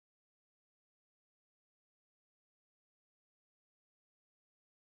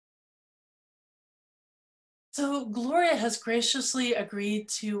So Gloria has graciously agreed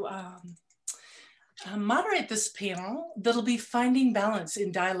to moderate this panel that'll be Finding Balance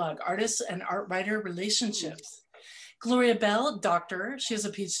in Dialogue, Artists and Art Writer Relationships. Gloria Bell, doctor, she has a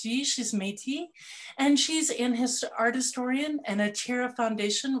PhD, she's Métis, and she's an art historian and a Terra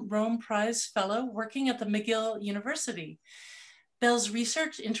Foundation Rome Prize Fellow working at the McGill University. Bell's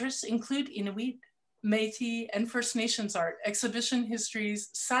research interests include Inuit, Métis, and First Nations art, exhibition histories,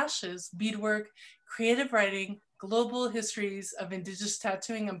 sashes, beadwork, creative writing, global histories of Indigenous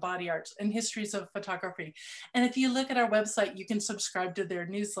tattooing and body arts, and histories of photography. And if you look at our website, you can subscribe to their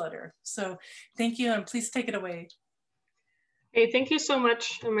newsletter. So thank you, and please take it away. Hey, thank you so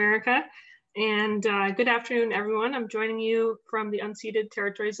much, America. And good afternoon, everyone. I'm joining you from the unceded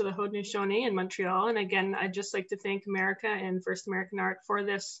territories of the Haudenosaunee in Montreal. And again, I'd just like to thank America and First American Art for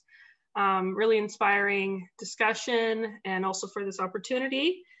this really inspiring discussion and also for this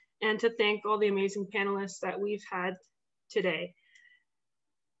opportunity, and to thank all the amazing panelists that we've had today.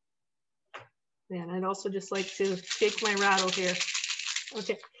 And I'd also just like to shake my rattle here.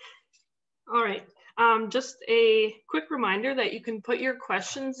 Okay, all right. Just a quick reminder that you can put your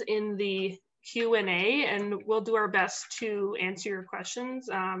questions in the Q&A, and we'll do our best to answer your questions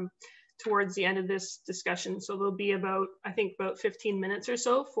towards the end of this discussion. So there'll be about, I think, about 15 minutes or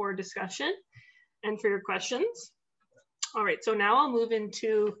so for discussion and for your questions. All right, so now I'll move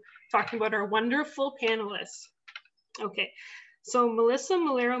into talking about our wonderful panelists. Okay, so Melissa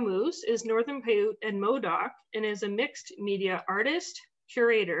Melero-Moose is Northern Paiute and Modoc and is a mixed media artist,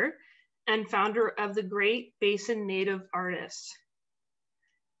 curator, and founder of the Great Basin Native Artists.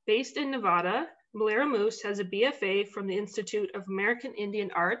 Based in Nevada, Melero-Moose has a BFA from the Institute of American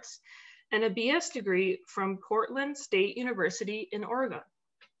Indian Arts and a BS degree from Portland State University in Oregon.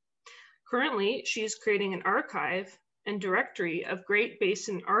 Currently, she's creating an archive and directory of Great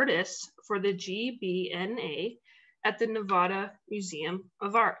Basin artists for the GBNA at the Nevada Museum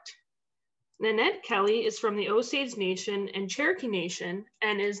of Art. Nanette Kelley is from the Osage Nation and Cherokee Nation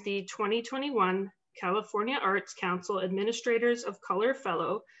and is the 2021 California Arts Council Administrators of Color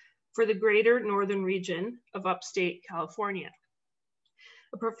Fellow for the Greater Northern Region of Upstate California.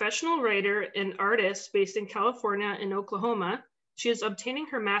 A professional writer and artist based in California and Oklahoma, she is obtaining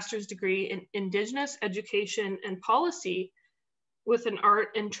her master's degree in Indigenous Education and Policy with an art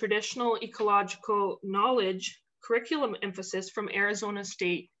and traditional ecological knowledge curriculum emphasis from Arizona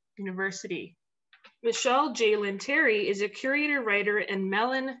State University. Michelle J. Lanteri is a curator, writer, and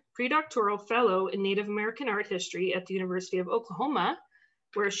Mellon predoctoral fellow in Native American art history at the University of Oklahoma,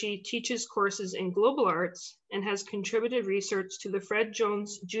 where she teaches courses in global arts and has contributed research to the Fred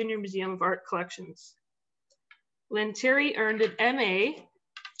Jones Jr. Museum of Art Collections. Lanteri earned an MA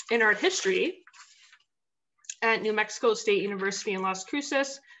in art history at New Mexico State University in Las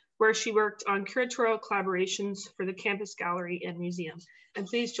Cruces, where she worked on curatorial collaborations for the campus gallery and museum. And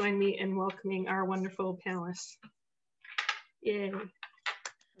please join me in welcoming our wonderful panelists. Yay.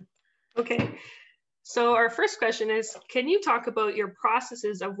 Okay, so our first question is, can you talk about your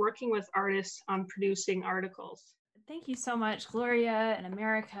processes of working with artists on producing articles? Thank you so much, Gloria and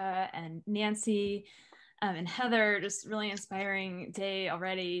America and Nancy and Heather. Just really inspiring day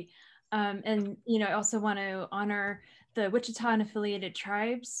already. And I also want to honor the Wichita and affiliated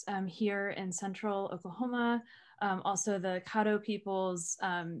tribes here in central Oklahoma, also the Caddo peoples,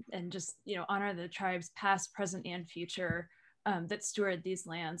 and just honor the tribes past, present, and future that steward these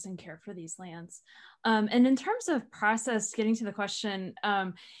lands and care for these lands. And in terms of process, getting to the question,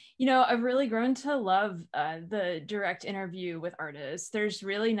 I've really grown to love the direct interview with artists. There's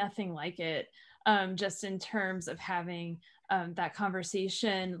really nothing like it, just in terms of having that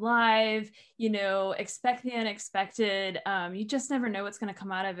conversation live, expect the unexpected. You just never know what's going to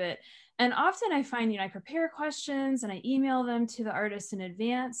come out of it. And often I find, I prepare questions and I email them to the artist in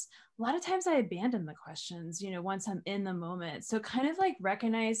advance. A lot of times I abandon the questions, once I'm in the moment. So kind of like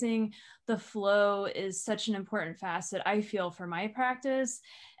recognizing the flow is such an important facet, I feel, for my practice,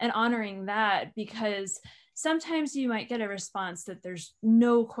 and honoring that, because sometimes you might get a response that there's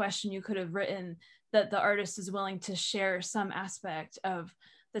no question you could have written that the artist is willing to share some aspect of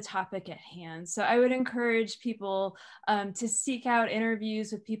the topic at hand. So I would encourage people to seek out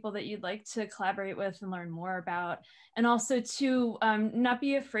interviews with people that you'd like to collaborate with and learn more about, and also to not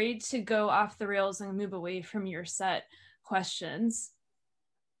be afraid to go off the rails and move away from your set questions.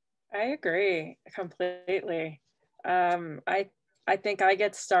 I agree completely. I think I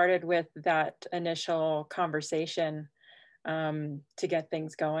get started with that initial conversation to get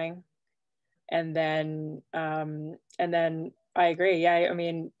things going. And then I agree. Yeah, I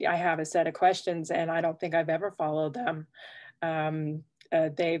mean, I have a set of questions and I don't think I've ever followed them.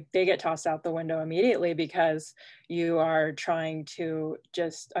 they get tossed out the window immediately because you are trying to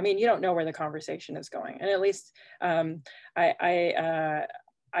just, I mean, you don't know where the conversation is going. And at least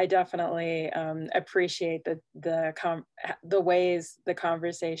I definitely appreciate the ways the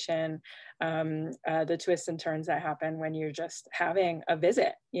conversation, the twists and turns that happen when you're just having a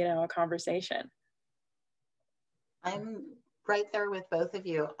visit, you know, a conversation. I'm right there with both of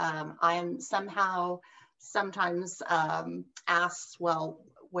you. I am sometimes asked, well,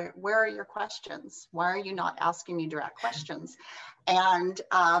 where are your questions? Why are you not asking me direct questions? And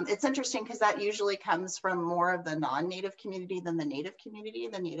it's interesting because that usually comes from more of the non-Native community than the Native community.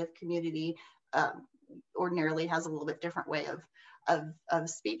 The Native community ordinarily has a little bit different way of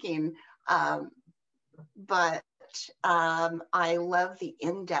speaking. But I love the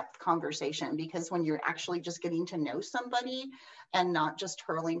in-depth conversation, because when you're actually just getting to know somebody and not just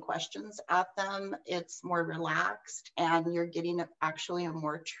hurling questions at them, it's more relaxed and you're getting actually a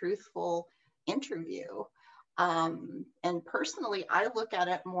more truthful interview. And personally, I look at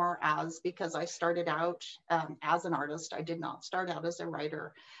it more as, because I started out as an artist, I did not start out as a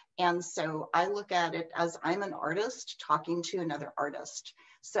writer. And so I look at it as I'm an artist talking to another artist.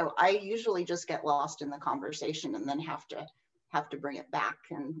 So I usually just get lost in the conversation and then have to bring it back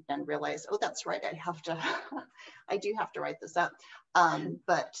and realize, oh, that's right, I do have to write this up.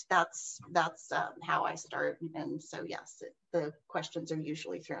 But that's how I start. And so yes, the questions are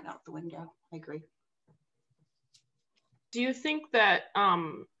usually thrown out the window. I agree. Do you think that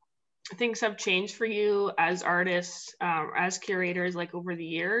things have changed for you as artists, as curators, like over the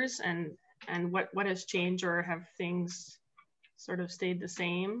years, and what has changed, or have things sort of stayed the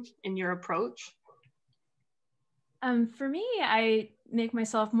same in your approach? For me, I make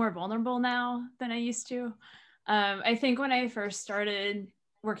myself more vulnerable now than I used to. I think when I first started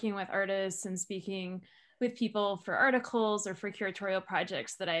working with artists and speaking with people for articles or for curatorial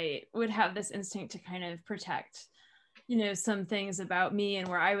projects, that I would have this instinct to kind of protect, you know, some things about me and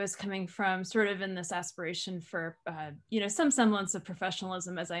where I was coming from, sort of in this aspiration for, you know, some semblance of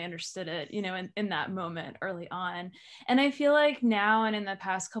professionalism as I understood it, you know, in that moment early on. And I feel like now and in the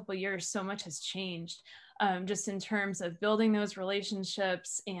past couple of years, so much has changed, just in terms of building those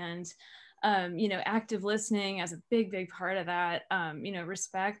relationships and, you know, active listening as a big part of that, you know,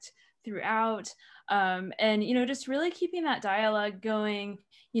 respect throughout, and, you know, just really keeping that dialogue going,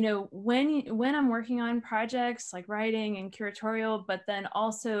 you know, when I'm working on projects like writing and curatorial, but then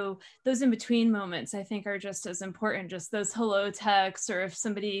also those in between moments, I think, are just as important, just those hello texts, or if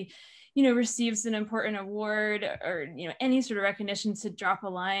somebody, you know, receives an important award or, you know, any sort of recognition, to drop a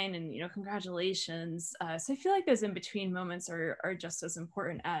line and, you know, congratulations. So I feel like those in between moments are just as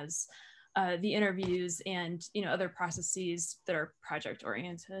important as the interviews and, you know, other processes that are project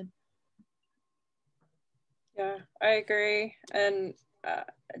oriented. Yeah, I agree. And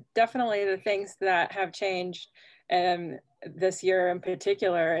definitely the things that have changed this year in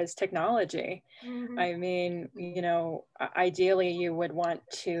particular is technology. Mm-hmm. I mean, you know, ideally you would want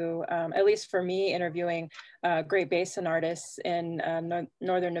to, at least for me, interviewing Great Basin artists in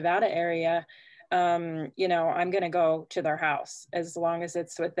Northern Nevada area, you know, I'm going to go to their house as long as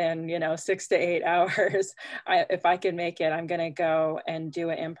it's within, you know, 6 to 8 hours. If I can make it, I'm going to go and do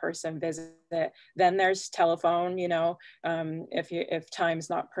an in-person visit. Then there's telephone, you know, if time's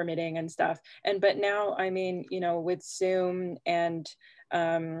not permitting and stuff. But now, I mean, you know, with Zoom and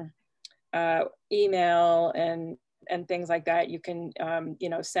email and things like that, you can, you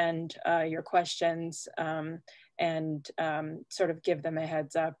know, send your questions and sort of give them a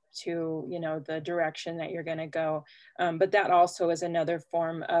heads up to, you know, the direction that you're going to go. But that also is another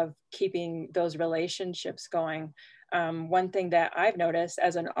form of keeping those relationships going. One thing that I've noticed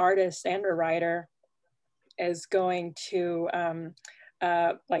as an artist and a writer is going to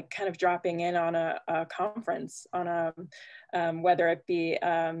like kind of dropping in on a conference, on a whether it be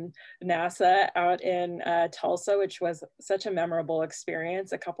NASA out in Tulsa, which was such a memorable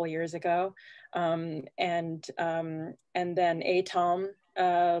experience a couple of years ago, and then ATOM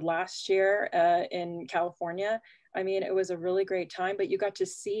last year in California. I mean, it was a really great time, but you got to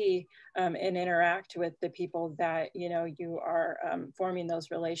see and interact with the people that, you know, you are forming those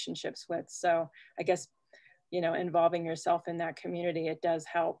relationships with. So I guess, you know, involving yourself in that community, it does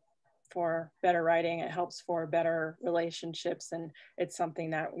help for better writing. It helps for better relationships. And it's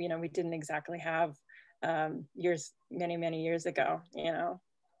something that, you know, we didn't exactly have many years ago, you know.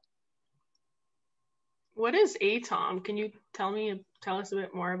 What is ATOM? Can you tell us a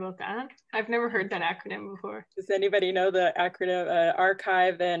bit more about that? I've never heard that acronym before. Does anybody know the acronym?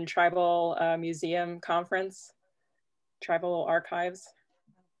 Archive and Tribal Museum Conference? Tribal Archives.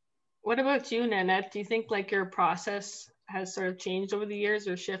 What about you, Nanette? Do you think like your process has sort of changed over the years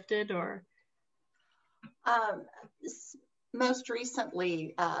or shifted, or? Most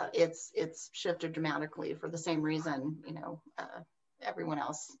recently, it's shifted dramatically for the same reason, you know, everyone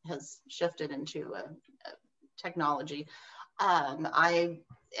else has shifted into technology. I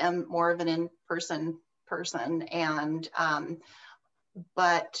am more of an in-person person, and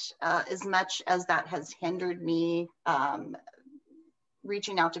but as much as that has hindered me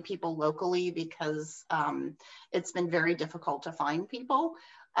reaching out to people locally, because it's been very difficult to find people.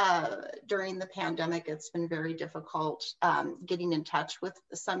 During the pandemic, it's been very difficult getting in touch with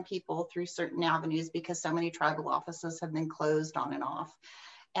some people through certain avenues, because so many tribal offices have been closed on and off.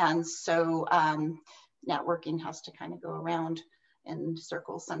 And so networking has to kind of go around in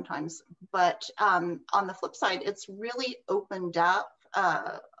circles sometimes. But on the flip side, it's really opened up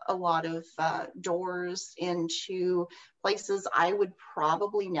a lot of doors into places I would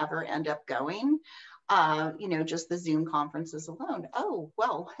probably never end up going. You know, just the Zoom conferences alone. Oh,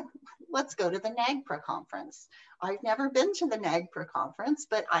 well, let's go to the NAGPRA conference. I've never been to the NAGPRA conference,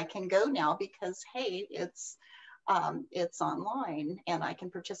 but I can go now because, hey, it's online and I can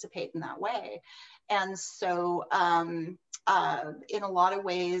participate in that way. And so in a lot of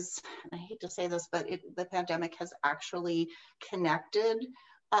ways, I hate to say this, but the pandemic has actually connected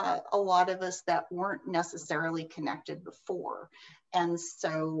a lot of us that weren't necessarily connected before. And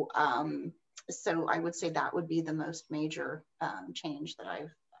so, so I would say that would be the most major change that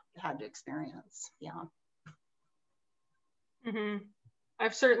I've had to experience. Yeah. Mm-hmm.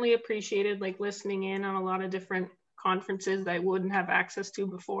 I've certainly appreciated like listening in on a lot of different conferences that I wouldn't have access to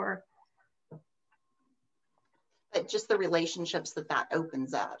before. But just the relationships that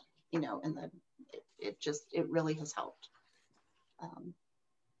opens up, you know, and it really has helped.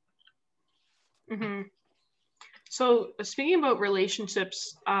 Mm-hmm. So speaking about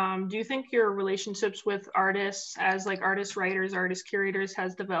relationships, do you think your relationships with artists as like artist writers, artist curators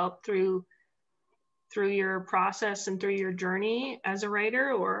has developed through your process and through your journey as a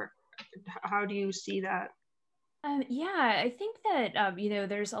writer, or how do you see that? Yeah, I think that, you know,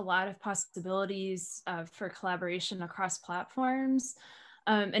 there's a lot of possibilities for collaboration across platforms.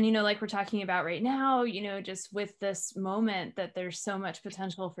 And, you know, like we're talking about right now, you know, just with this moment that there's so much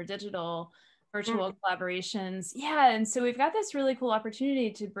potential for digital virtual collaborations. Yeah. And so we've got this really cool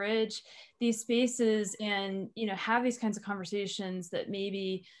opportunity to bridge these spaces and, you know, have these kinds of conversations that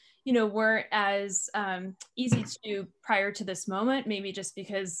maybe, you know, weren't as easy to do prior to this moment, maybe just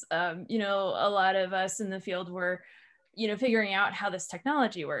because, you know, a lot of us in the field were, you know, figuring out how this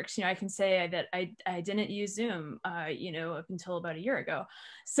technology works. You know, I can say that I didn't use Zoom, you know, up until about a year ago.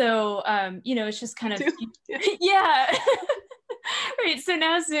 So, you know, it's just kind of, yeah. Right. So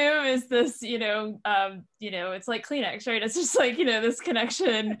now Zoom is this, you know, it's like Kleenex, right? It's just like, you know, this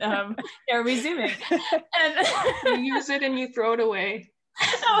connection. Are we Zooming? And you use it and you throw it away.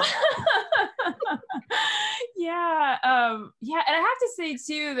 Yeah. Yeah. And I have to say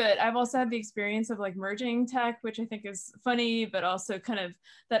too, that I've also had the experience of like merging tech, which I think is funny, but also kind of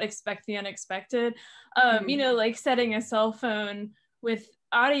that expect the unexpected, you know, like setting a cell phone with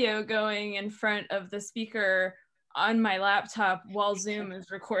audio going in front of the speaker on my laptop while Zoom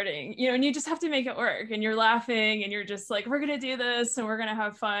is recording, you know, and you just have to make it work, and you're laughing and you're just like, we're going to do this and we're going to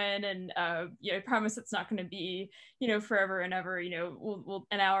have fun. And, you know, I promise it's not going to be, you know, forever and ever, you know, we'll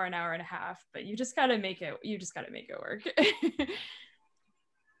an hour and a half, but you just got to make it work.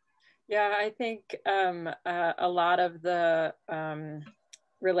 Yeah, I think a lot of the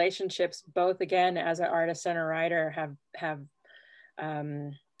relationships, both again, as an artist and a writer, have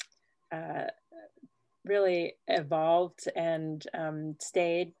really evolved and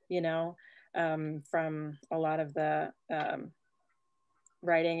stayed, you know, from a lot of the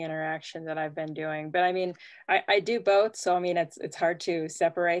writing interaction that I've been doing. But I mean, I do both. So I mean, it's hard to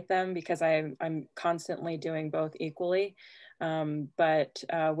separate them because I'm constantly doing both equally. But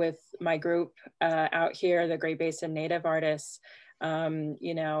with my group out here, the Great Basin Native Artists,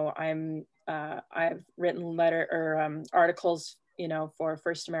 you know, I've written articles, you know, for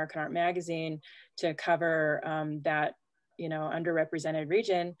First American Art Magazine to cover that, you know, underrepresented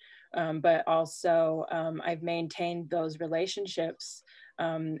region. But also I've maintained those relationships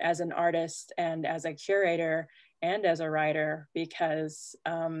as an artist and as a curator and as a writer, because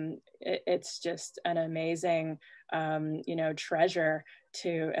it's just an amazing, you know, treasure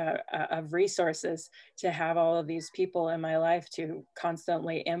of resources to have all of these people in my life to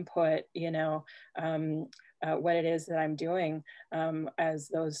constantly input, you know, what it is that I'm doing as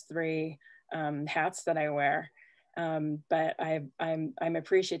those three hats that I wear. But I'm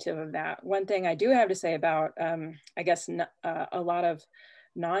appreciative of that. One thing I do have to say about, I guess, a lot of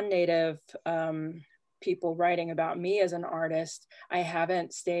non-Native people writing about me as an artist, I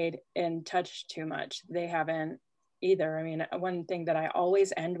haven't stayed in touch too much. They haven't either. I mean, one thing that I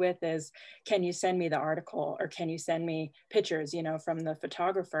always end with is, can you send me the article, or can you send me pictures, you know, from the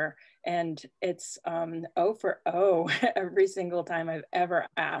photographer? And it's O for O every single time I've ever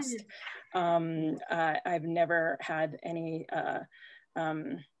asked. I've never had any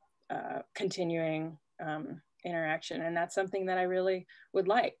continuing interaction, and that's something that I really would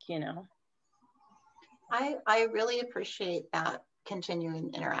like, you know. I really appreciate that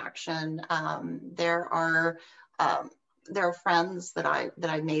continuing interaction. There are friends that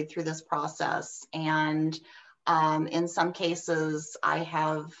I made through this process, and in some cases I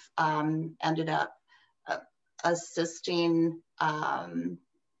have ended up assisting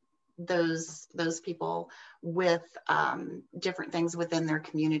those people with different things within their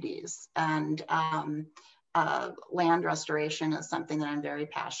communities. And land restoration is something that I'm very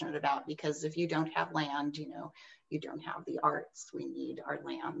passionate about, because if you don't have land, you know, you don't have the arts. We need our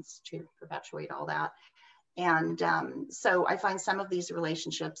lands to perpetuate all that. And so I find some of these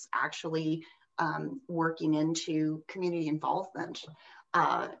relationships actually working into community involvement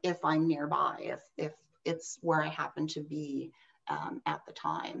if I'm nearby, if it's where I happen to be at the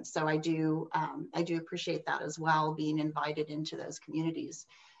time. So I do appreciate that as well, being invited into those communities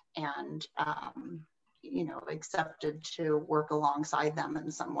and you know, accepted to work alongside them in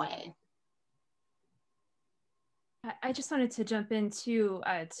some way. I just wanted to jump into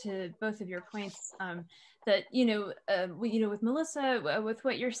to both of your points, that with Melissa, with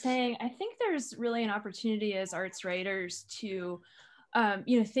what you're saying, I think there's really an opportunity as arts writers to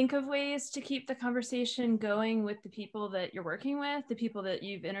think of ways to keep the conversation going with the people that you're working with, the people that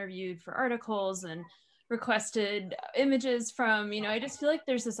you've interviewed for articles and requested images from. I just feel like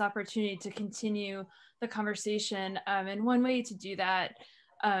there's this opportunity to continue the conversation, and one way to do that,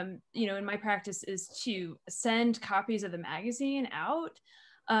 in my practice, is to send copies of the magazine out.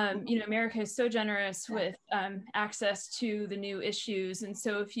 America is so generous with access to the new issues, and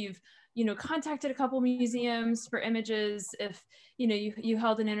so if you've contacted a couple museums for images, if you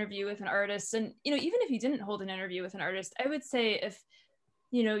held an interview with an artist, and even if you didn't hold an interview with an artist, I would say if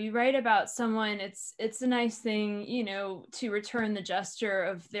you write about someone, it's a nice thing to return the gesture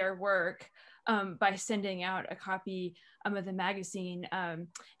of their work by sending out a copy of the magazine. And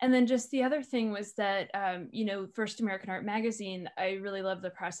then just the other thing was that, First American Art Magazine, I really love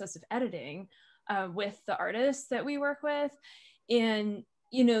the process of editing with the artists that we work with. And,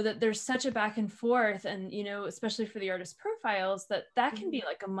 that there's such a back and forth, and, especially for the artist profiles, that can be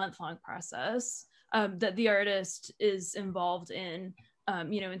like a month-long process that the artist is involved in,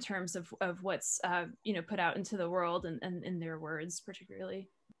 in terms of what's, put out into the world and in their words, particularly.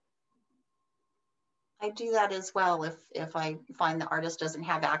 I do that as well if I find the artist doesn't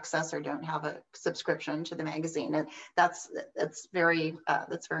have access or don't have a subscription to the magazine, and that's very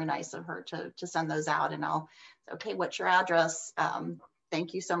nice of her to send those out. And I'll say, okay, what's your address?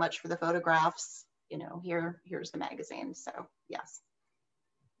 Thank you so much for the photographs. Here's the magazine. So yes.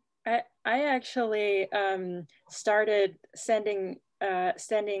 I actually started sending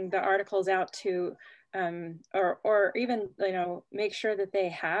the articles out to or even make sure that they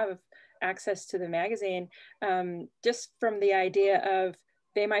have access to the magazine, just from the idea of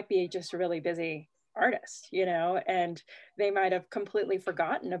they might be just a really busy artist, and they might have completely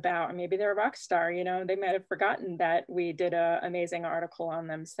forgotten about, or maybe they're a rock star, they might have forgotten that we did an amazing article on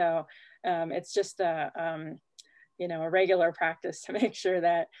them. So it's just a regular practice to make sure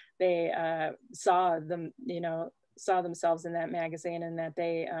that they saw themselves in that magazine, and that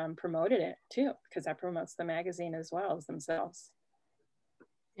they promoted it too, because that promotes the magazine as well as themselves.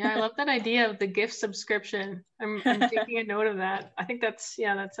 Yeah, I love that idea of the gift subscription. I'm taking a note of that. I think that's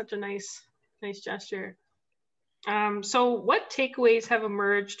such a nice gesture. So what takeaways have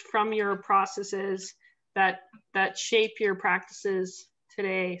emerged from your processes that shape your practices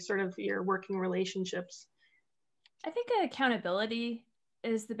today, sort of your working relationships? I think accountability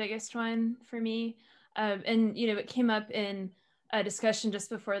is the biggest one for me. And, it came up in a discussion just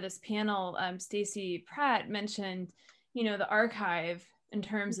before this panel. Stacy Pratt mentioned, the archive in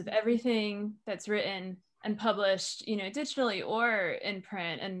terms of everything that's written and published, digitally or in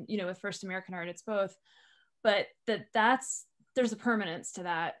print. And, with First American Art, it's both. But there's a permanence to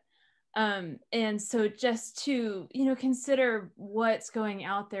that. And so just to, consider what's going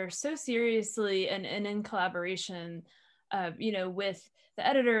out there so seriously and in collaboration, with the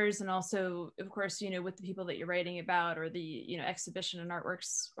editors, and also, of course, with the people that you're writing about, or the, exhibition and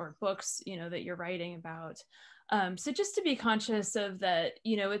artworks or books, that you're writing about. So just to be conscious of that,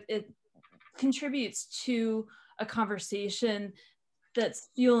 it contributes to a conversation that's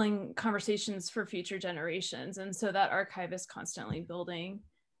fueling conversations for future generations. And so that archive is constantly building.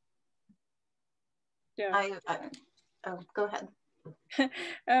 Yeah. Oh, go ahead.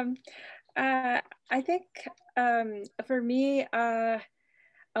 I think for me, a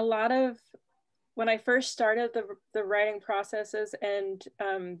lot of, when I first started the writing processes, and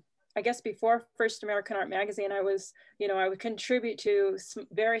I guess before First American Art Magazine, I was, I would contribute to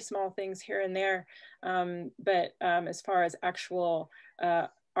very small things here and there. But as far as actual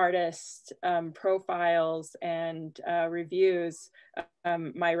artist profiles and reviews,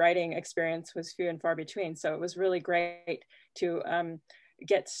 my writing experience was few and far between. So it was really great to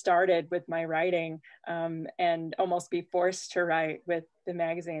get started with my writing and almost be forced to write with the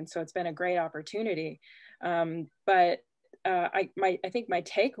magazine. So it's been a great opportunity. But I think my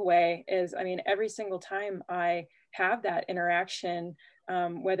takeaway is, I mean, every single time I have that interaction,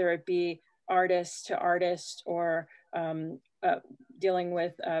 whether it be artist to artist or dealing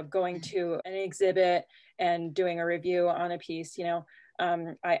with going to an exhibit and doing a review on a piece,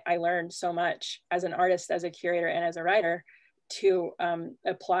 I learned so much as an artist, as a curator, and as a writer to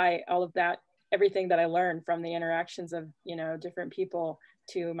apply all of that, everything that I learned from the interactions of, different people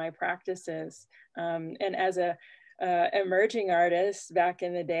to my practices. And as a emerging artist back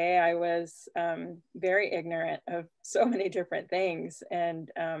in the day, I was very ignorant of so many different things.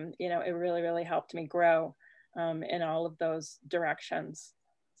 And, it really, really helped me grow in all of those directions.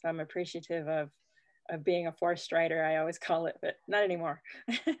 So I'm appreciative of being a forced writer, I always call it, but not anymore.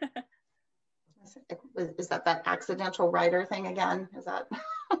 Is that accidental writer thing again? Is that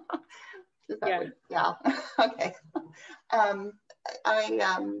yeah. Yeah. Okay.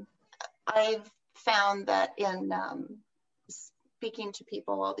 I've found that in speaking to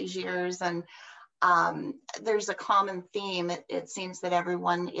people all these years, and there's a common theme. It seems that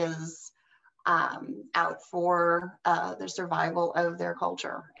everyone is out for the survival of their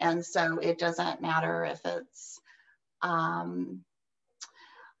culture. And so it doesn't matter if it's,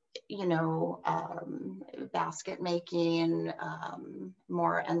 basket making,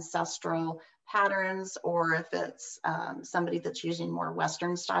 more ancestral patterns, or if it's somebody that's using more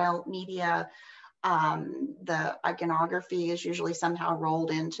Western style media. The iconography is usually somehow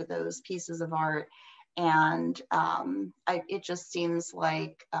rolled into those pieces of art. And it just seems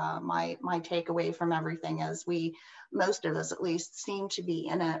like my takeaway from everything is most of us at least, seem to be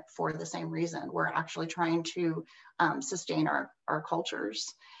in it for the same reason. We're actually trying to sustain our cultures.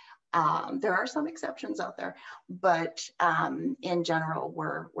 There are some exceptions out there, but in general,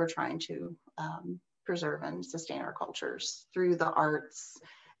 we're trying to preserve and sustain our cultures through the arts,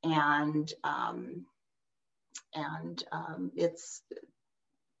 and it's,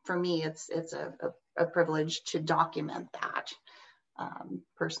 for me, it's a privilege to document that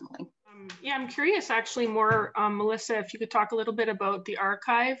personally. Yeah, I'm curious actually more, Melissa, if you could talk a little bit about the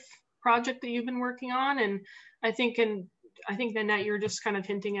archive project that you've been working on. And I think Nanette, you're just kind of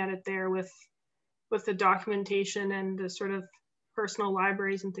hinting at it there with the documentation and the sort of personal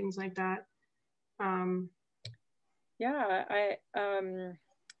libraries and things like that. Yeah,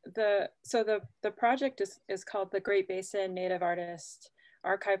 the project is called the Great Basin Native Artist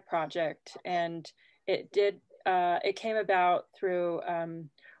Archive Project, and it came about through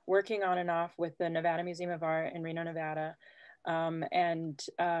working on and off with the Nevada Museum of Art in Reno, Nevada. And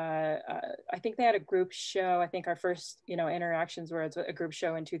I think they had a group show. I think our first, interactions were a group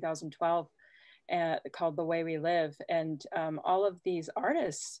show in 2012 called The Way We Live. And all of these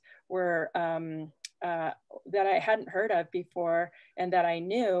artists were, that I hadn't heard of before and that I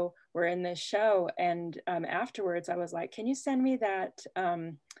knew were in this show. And afterwards I was like, can you send me that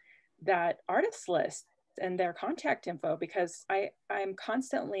artist list and their contact info, because I'm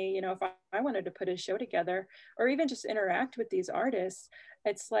constantly, if I wanted to put a show together or even just interact with these artists,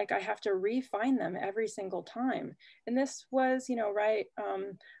 it's like I have to refine them every single time. And this was, right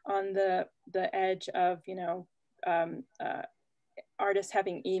on the edge of, artists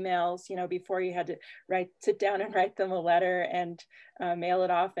having emails, before you had to sit down and write them a letter and mail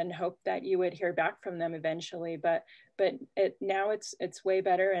it off and hope that you would hear back from them eventually. But now it's way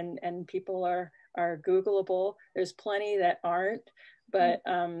better, and people are Googleable. There's plenty that aren't, but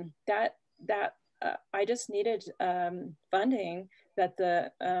I just needed funding that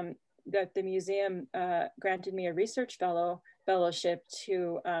the museum granted me a research fellowship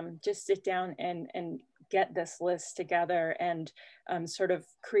to just sit down and get this list together and sort of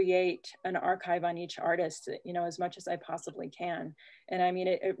create an archive on each artist, as much as I possibly can. And I mean,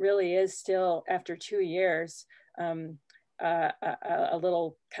 it really is still, after 2 years, a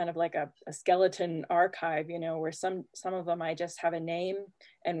little kind of like a skeleton archive, where some of them I just have a name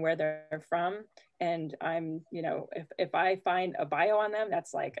and where they're from, And I'm, you know, if I find a bio on them,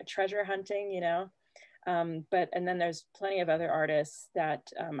 that's like a treasure hunting, you know. And then there's plenty of other artists that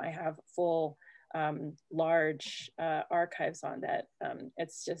I have full large archives on that.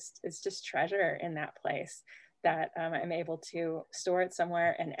 It's just treasure in that place that I'm able to store it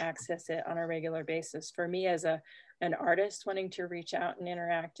somewhere and access it on a regular basis. For me as an artist wanting to reach out and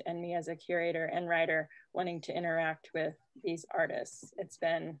interact, and me as a curator and writer wanting to interact with these artists, it's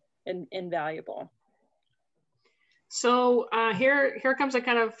been invaluable. So here comes a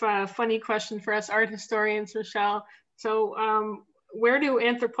kind of funny question for us art historians, Michelle. So where do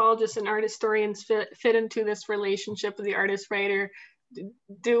anthropologists and art historians fit into this relationship with the artist-writer?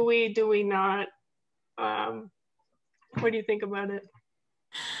 Do we not? What do you think about it?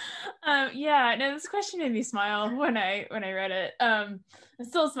 Yeah, no, this question made me smile when I read it. I'm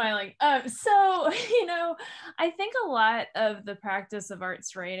still smiling. So, you know, I think a lot of the practice of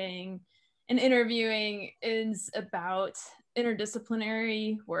arts writing and interviewing is about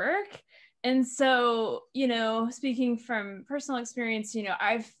interdisciplinary work. And so, you know, speaking from personal experience, you know,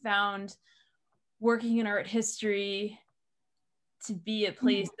 I've found working in art history to be a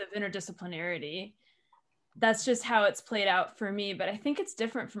place of interdisciplinarity. That's just how it's played out for me, but I think it's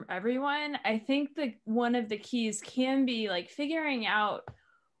different from everyone. I think that one of the keys can be like figuring out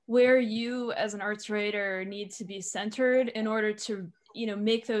where you as an arts writer need to be centered in order to, you know,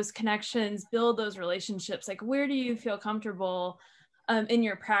 make those connections, build those relationships. Like, where do you feel comfortable in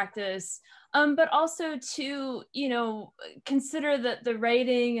your practice? But also to, you know, consider that the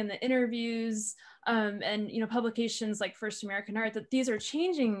writing and the interviews and, you know, publications like First American Art, that these are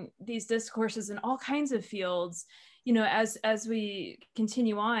changing these discourses in all kinds of fields, you know, as we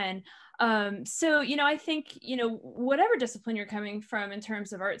continue on. So, you know, I think, you know, whatever discipline you're coming from in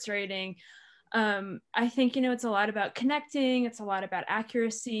terms of arts writing, I think, you know, it's a lot about connecting, it's a lot about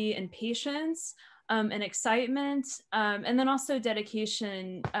accuracy and patience and excitement, and then also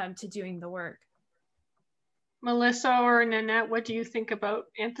dedication to doing the work. Melissa or Nanette, what do you think about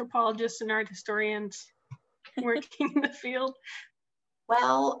anthropologists and art historians working in the field?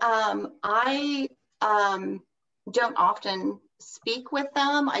 Well, I don't often speak with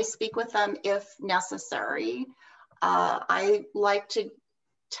them. I speak with them if necessary. I like to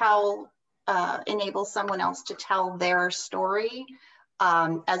enable someone else to tell their story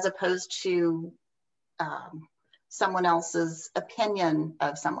as opposed to someone else's opinion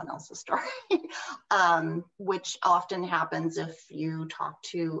of someone else's story, which often happens if you talk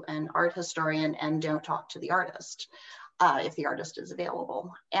to an art historian and don't talk to the artist, if the artist is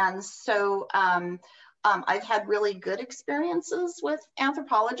available. And so I've had really good experiences with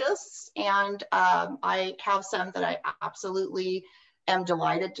anthropologists, and I have some that I absolutely am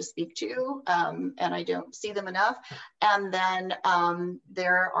delighted to speak to, and I don't see them enough. And then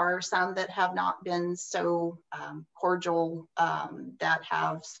there are some that have not been so cordial, that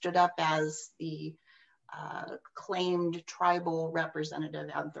have stood up as the claimed tribal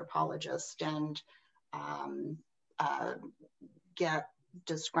representative anthropologist and get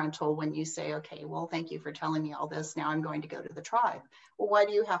disgruntled when you say, okay, well, thank you for telling me all this. Now I'm going to go to the tribe. Well, why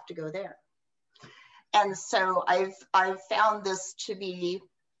do you have to go there? And so I've found this to be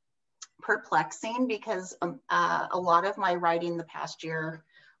perplexing because a lot of my writing the past year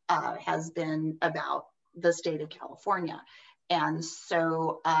has been about the state of California. And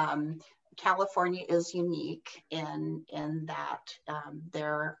so California is unique in that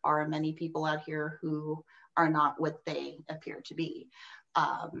there are many people out here who are not what they appear to be.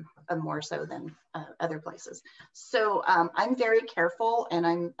 More so than other places. So I'm very careful, and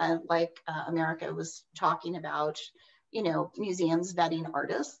I'm like America was talking about, you know, museums vetting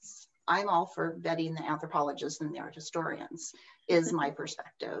artists. I'm all for vetting the anthropologists and the art historians, is my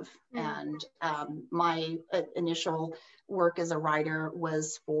perspective. And my initial work as a writer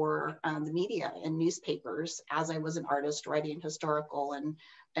was for the media and newspapers, as I was an artist writing historical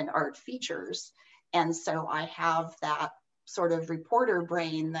and art features. And so I have that sort of reporter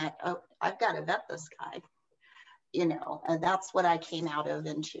brain that, oh, I've got to vet this guy, you know, and that's what I came out of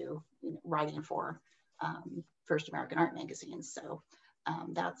into, you know, writing for First American Art magazine. So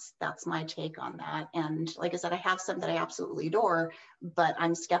that's my take on that. And like I said, I have some that I absolutely adore, but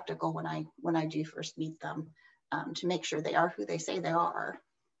I'm skeptical when I do first meet them to make sure they are who they say they are.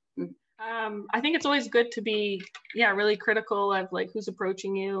 I think it's always good to be, really critical of like who's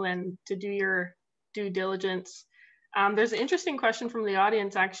approaching you and to do your due diligence. There's an interesting question from the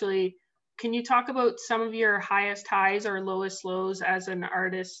audience, actually. Can you talk about some of your highest highs or lowest lows as an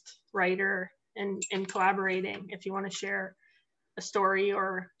artist, writer, and in collaborating, if you want to share a story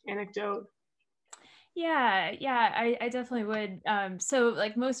or anecdote? Yeah, I definitely would. So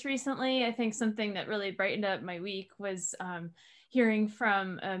like most recently, I think something that really brightened up my week was hearing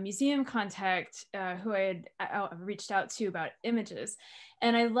from a museum contact who I had reached out to about images.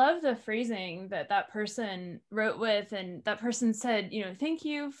 And I love the phrasing that that person wrote with, and that person said, thank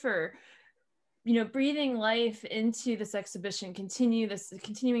you for breathing life into this exhibition, continuing this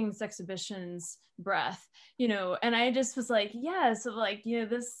exhibition's breath, and I just was like, yeah, so like,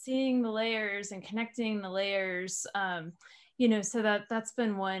 this, seeing the layers and connecting the layers, so that's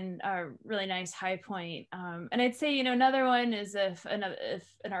been one really nice high point. And I'd say, another one is if an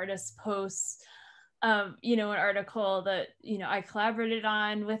artist posts an article that, I collaborated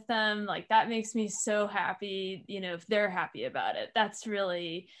on with them, like that makes me so happy, if they're happy about it. That's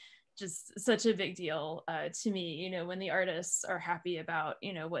really just such a big deal to me, when the artists are happy about,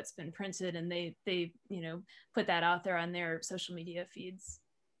 what's been printed, and they put that out there on their social media feeds.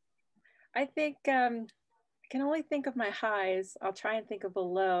 I think I can only think of my highs. I'll try and think of a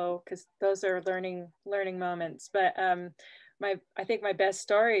low, because those are learning moments. But I think my best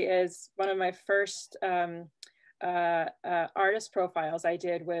story is one of my first artist profiles I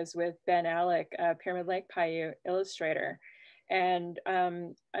did was with Ben Alec, Pyramid Lake Paiute illustrator. And I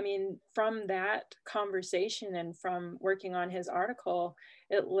mean, from that conversation and from working on his article,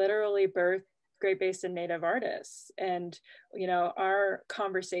 it literally birthed Great Basin Native artists. And, our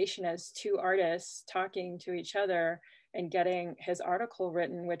conversation as two artists talking to each other and getting his article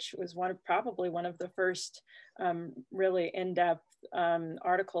written, which was probably one of the first really in-depth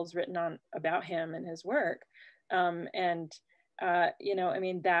articles written about him and his work. I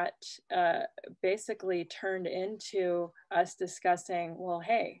mean, that basically turned into us discussing, well,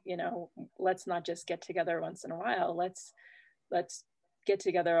 hey, let's not just get together once in a while. Let's get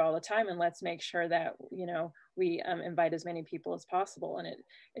together all the time, and let's make sure that, we invite as many people as possible. And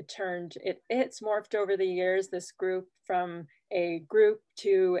it's morphed over the years, this group, from a group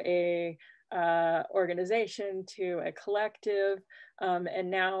to a organization to a collective.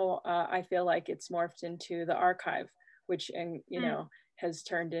 And now I feel like it's morphed into the archive, which has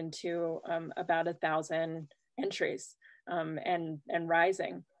turned into about 1,000 entries and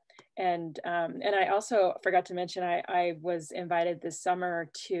rising. And I also forgot to mention, I was invited this summer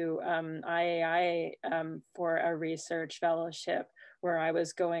to IAI for a research fellowship, where I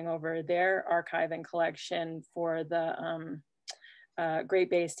was going over their archive and collection for the Great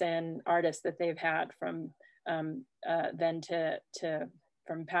Basin artists that they've had from then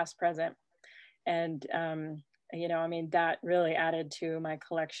from past, present. And I mean, that really added to my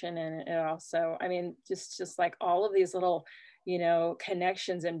collection. And it also, I mean, just like all of these little,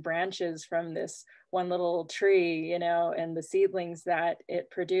 connections and branches from this one little tree, and the seedlings that it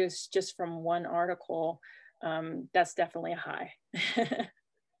produced just from one article, that's definitely a high.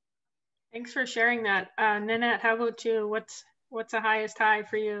 Thanks for sharing that. Nanette, how about you? What's the highest high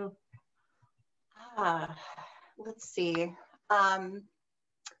for you? Let's see. I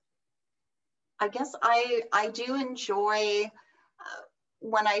guess I do enjoy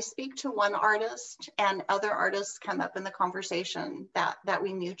when I speak to one artist and other artists come up in the conversation that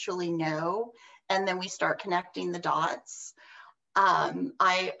we mutually know, and then we start connecting the dots.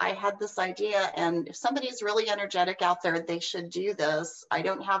 I had this idea, and if somebody's really energetic out there, they should do this. I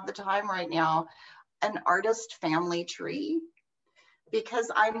don't have the time right now. An artist family tree.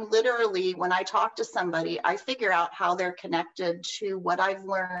 Because I'm literally, when I talk to somebody, I figure out how they're connected to what I've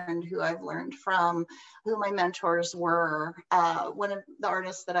learned, who I've learned from, who my mentors were. One of the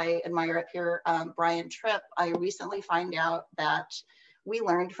artists that I admire up here, Brian Tripp, I recently find out that we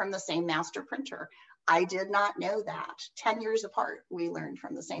learned from the same master printer. I did not know that. 10 years apart, we learned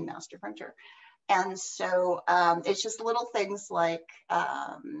from the same master printer. And so it's just little things like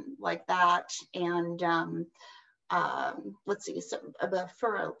that. And let's see, so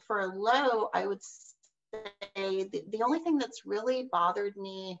for a low, I would say the only thing that's really bothered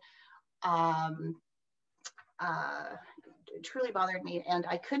me, truly bothered me, and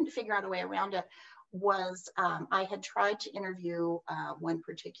I couldn't figure out a way around it, was I had tried to interview one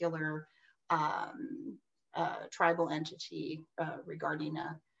particular tribal entity regarding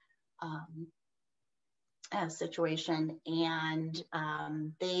a situation, and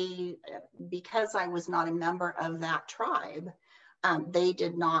they, because I was not a member of that tribe, they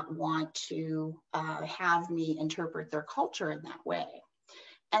did not want to have me interpret their culture in that way.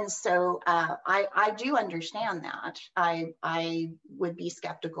 And so I do understand that. I would be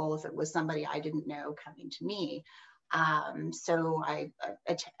skeptical if it was somebody I didn't know coming to me. So I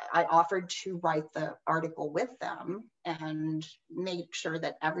offered to write the article with them and make sure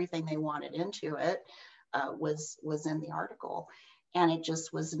that everything they wanted into it was in the article. and it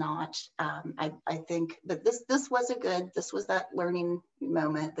just was not. I think that this was that learning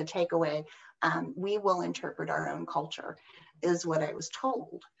moment, the takeaway. We will interpret our own culture, is what I was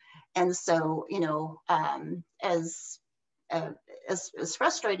told. And so, you know, as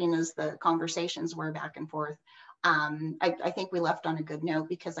frustrating as the conversations were back and forth, I think we left on a good note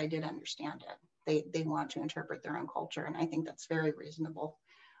because I did understand it. They want to interpret their own culture, and I think that's very reasonable.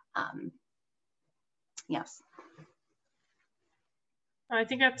 Yes. I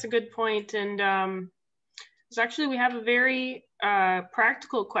think that's a good point. And actually, we have a very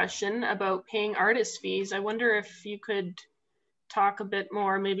practical question about paying artist fees. I wonder if you could talk a bit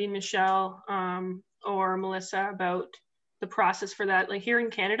more, maybe Michelle or Melissa, about the process for that. Like here in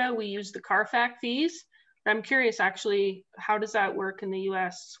Canada, we use the CARFAC fees. But I'm curious, actually, how does that work in the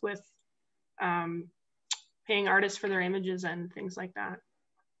US with paying artists for their images and things like that?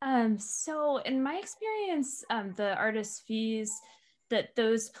 So in my experience, the artist fees, that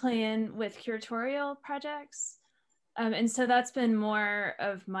those play in with curatorial projects. And so that's been more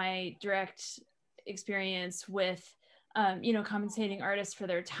of my direct experience with, you know, compensating artists for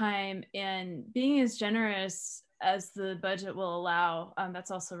their time and being as generous as the budget will allow. That's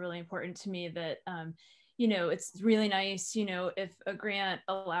also really important to me, that, you know, it's really nice, you know, if a grant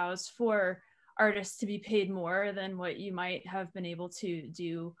allows for artists to be paid more than what you might have been able to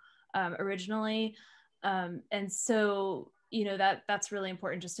do originally. And so, you know, that's really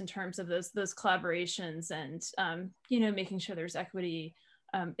important just in terms of those collaborations and, you know, making sure there's equity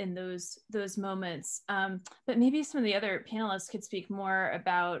in those moments. But maybe some of the other panelists could speak more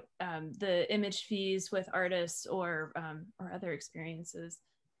about the image fees with artists or other experiences.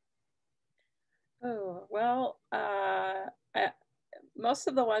 Oh, well, most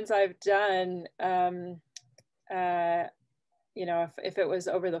of the ones I've done, you know, if it was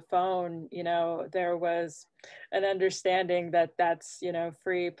over the phone, you know, there was an understanding that that's, you know,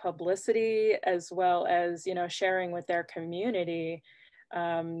 free publicity as well as, you know, sharing with their community.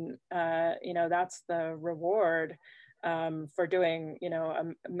 You know, that's the reward for doing, you know,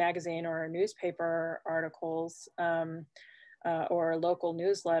 a magazine or a newspaper articles or local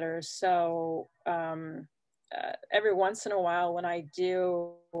newsletters. So every once in a while when I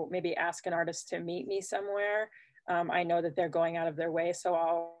do maybe ask an artist to meet me somewhere, I know that they're going out of their way, so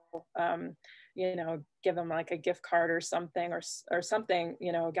I'll, you know, give them like a gift card or something, or something,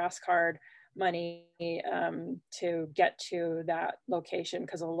 you know, gas card money to get to that location,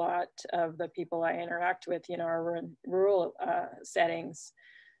 because a lot of the people I interact with, you know, are in rural settings.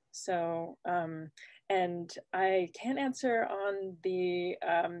 So, and I can't answer on the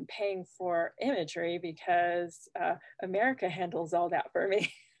paying for imagery because America handles all that for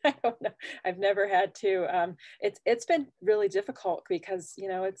me. I don't know. I've never had to. It's been really difficult because, you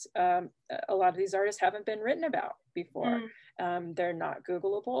know, it's a lot of these artists haven't been written about before. They're not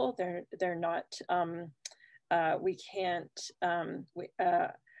Googleable. They're not. We can't.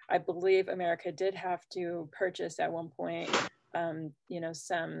 I believe America did have to purchase at one point, you know,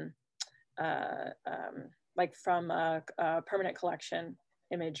 some like from a permanent collection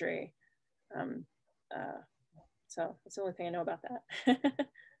imagery. So that's the only thing I know about that.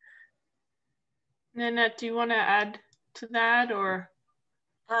 Nanette, do you want to add to that, or?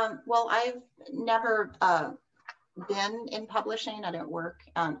 Well, I've never been in publishing. I don't work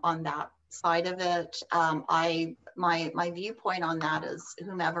on that side of it. My viewpoint on that is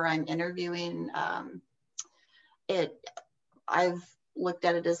whomever I'm interviewing, I've looked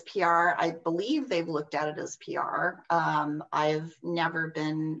at it as PR. I believe they've looked at it as PR. I've never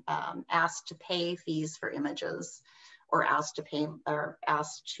been asked to pay fees for images, or asked to pay, or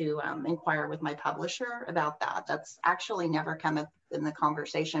asked to inquire with my publisher about that. That's actually never come up in the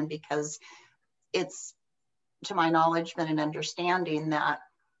conversation, because it's, to my knowledge, been an understanding that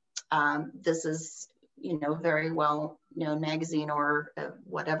this is, you know, very well known magazine or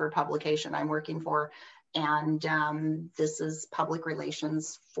whatever publication I'm working for, and this is public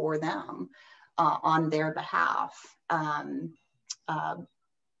relations for them on their behalf.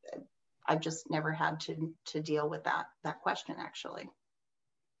 I've just never had to deal with that question, actually.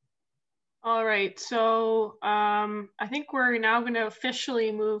 All right, so I think we're now going to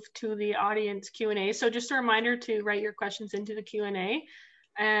officially move to the audience Q&A. So just a reminder to write your questions into the Q&A.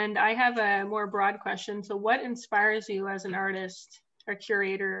 And I have a more broad question. So what inspires you as an artist, a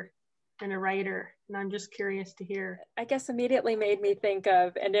curator, and a writer? And I'm just curious to hear. I guess immediately made me think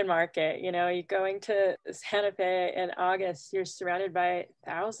of Indian Market. You know, you're going to Santa Fe in August, you're surrounded by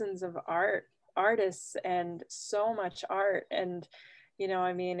thousands of artists and so much art. And, you know,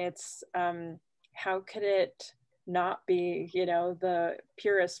 I mean, it's, how could it not be, you know, the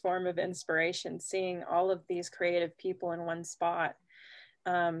purest form of inspiration, seeing all of these creative people in one spot.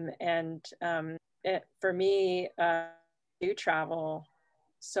 For me, I do travel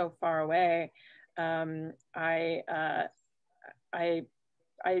so far away. I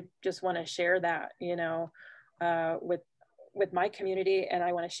just want to share that, you know, with my community, and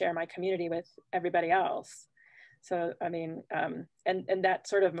I want to share my community with everybody else. So, I mean, and that's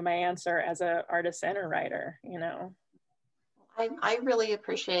sort of my answer as an artist and a writer, you know. I really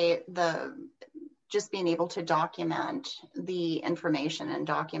appreciate just being able to document the information and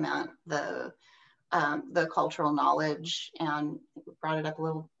document the cultural knowledge, and brought it up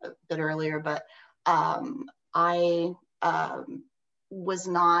a bit earlier, but I was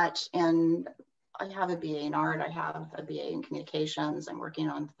not in, I have a BA in art, I have a BA in communications, I'm working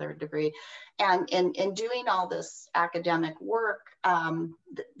on the 3rd degree. And in doing all this academic work,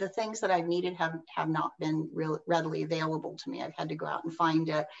 the things that I've needed have not been readily available to me. I've had to go out and find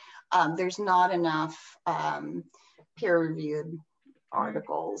it. There's not enough peer-reviewed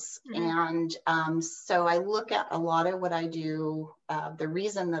articles. And so I look at a lot of what I do. The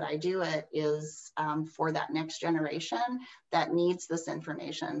reason that I do it is for that next generation that needs this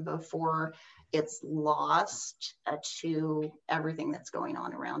information before it's lost to everything that's going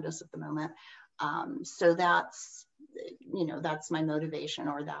on around us at the moment. So that's, you know, that's my motivation,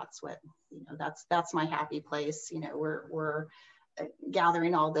 or that's what, you know, that's my happy place. You know, we're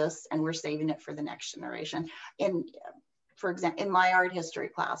gathering all this and we're saving it for the next generation. And for example, in my art history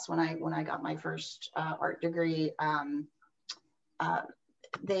class, when I got my first art degree,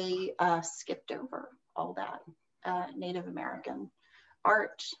 they skipped over all that Native American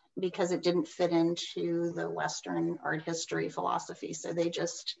art because it didn't fit into the Western art history philosophy. So they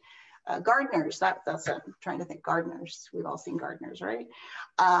just, gardeners, that's it. I'm trying to think, gardeners, we've all seen gardeners, right?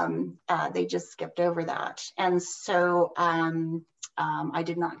 They just skipped over that. And so I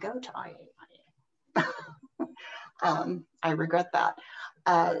did not go to IA. I regret that.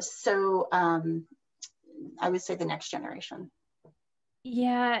 So I would say the next generation.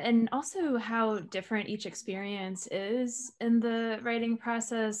 Yeah, and also how different each experience is in the writing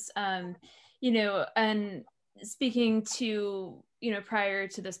process. You know, and speaking to, you know, prior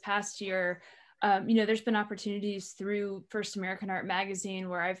to this past year, you know, there's been opportunities through First American Art Magazine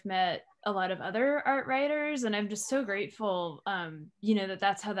where I've met a lot of other art writers, and I'm just so grateful, you know,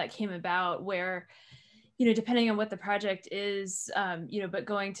 that's how that came about, where, you know, depending on what the project is, you know, but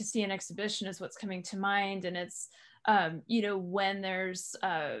going to see an exhibition is what's coming to mind. And it's, you know, when there's,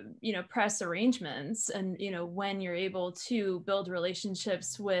 you know, press arrangements, and, you know, when you're able to build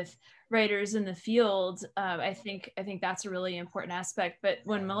relationships with writers in the field, I think that's a really important aspect. But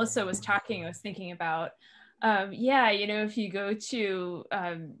when Melissa was talking, I was thinking about, yeah, you know, if you go to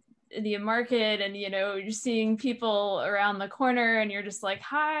the market and, you know, you're seeing people around the corner and you're just like,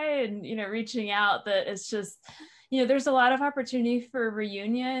 hi, and, you know, reaching out, that it's just, you know, there's a lot of opportunity for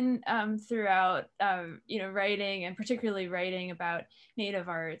reunion throughout, you know, writing, and particularly writing about Native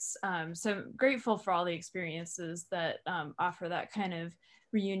arts. So I'm grateful for all the experiences that offer that kind of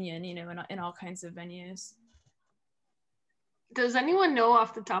reunion, you know, in all kinds of venues. Does anyone know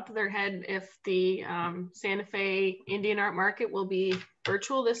off the top of their head if the Santa Fe Indian Art Market will be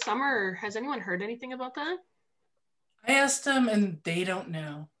virtual this summer, or has anyone heard anything about that? I asked them and they don't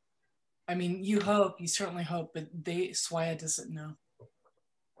know. I mean, you certainly hope, but SWIA doesn't know.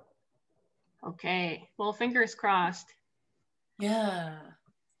 Okay, well, fingers crossed. Yeah.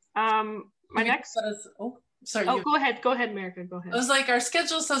 My next. Sorry. Oh, go ahead, America, go ahead. I was like, our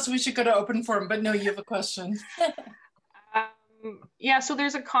schedule says we should go to open forum, but no, you have a question. Yeah, so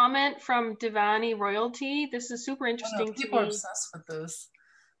there's a comment from Divani Royalty. This is super interesting to me. People are obsessed with this.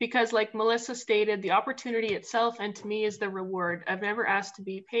 Because like Melissa stated, the opportunity itself, and to me, is the reward. I've never asked to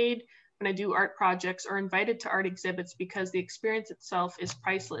be paid when I do art projects or invited to art exhibits because the experience itself is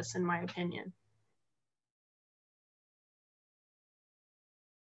priceless, in my opinion.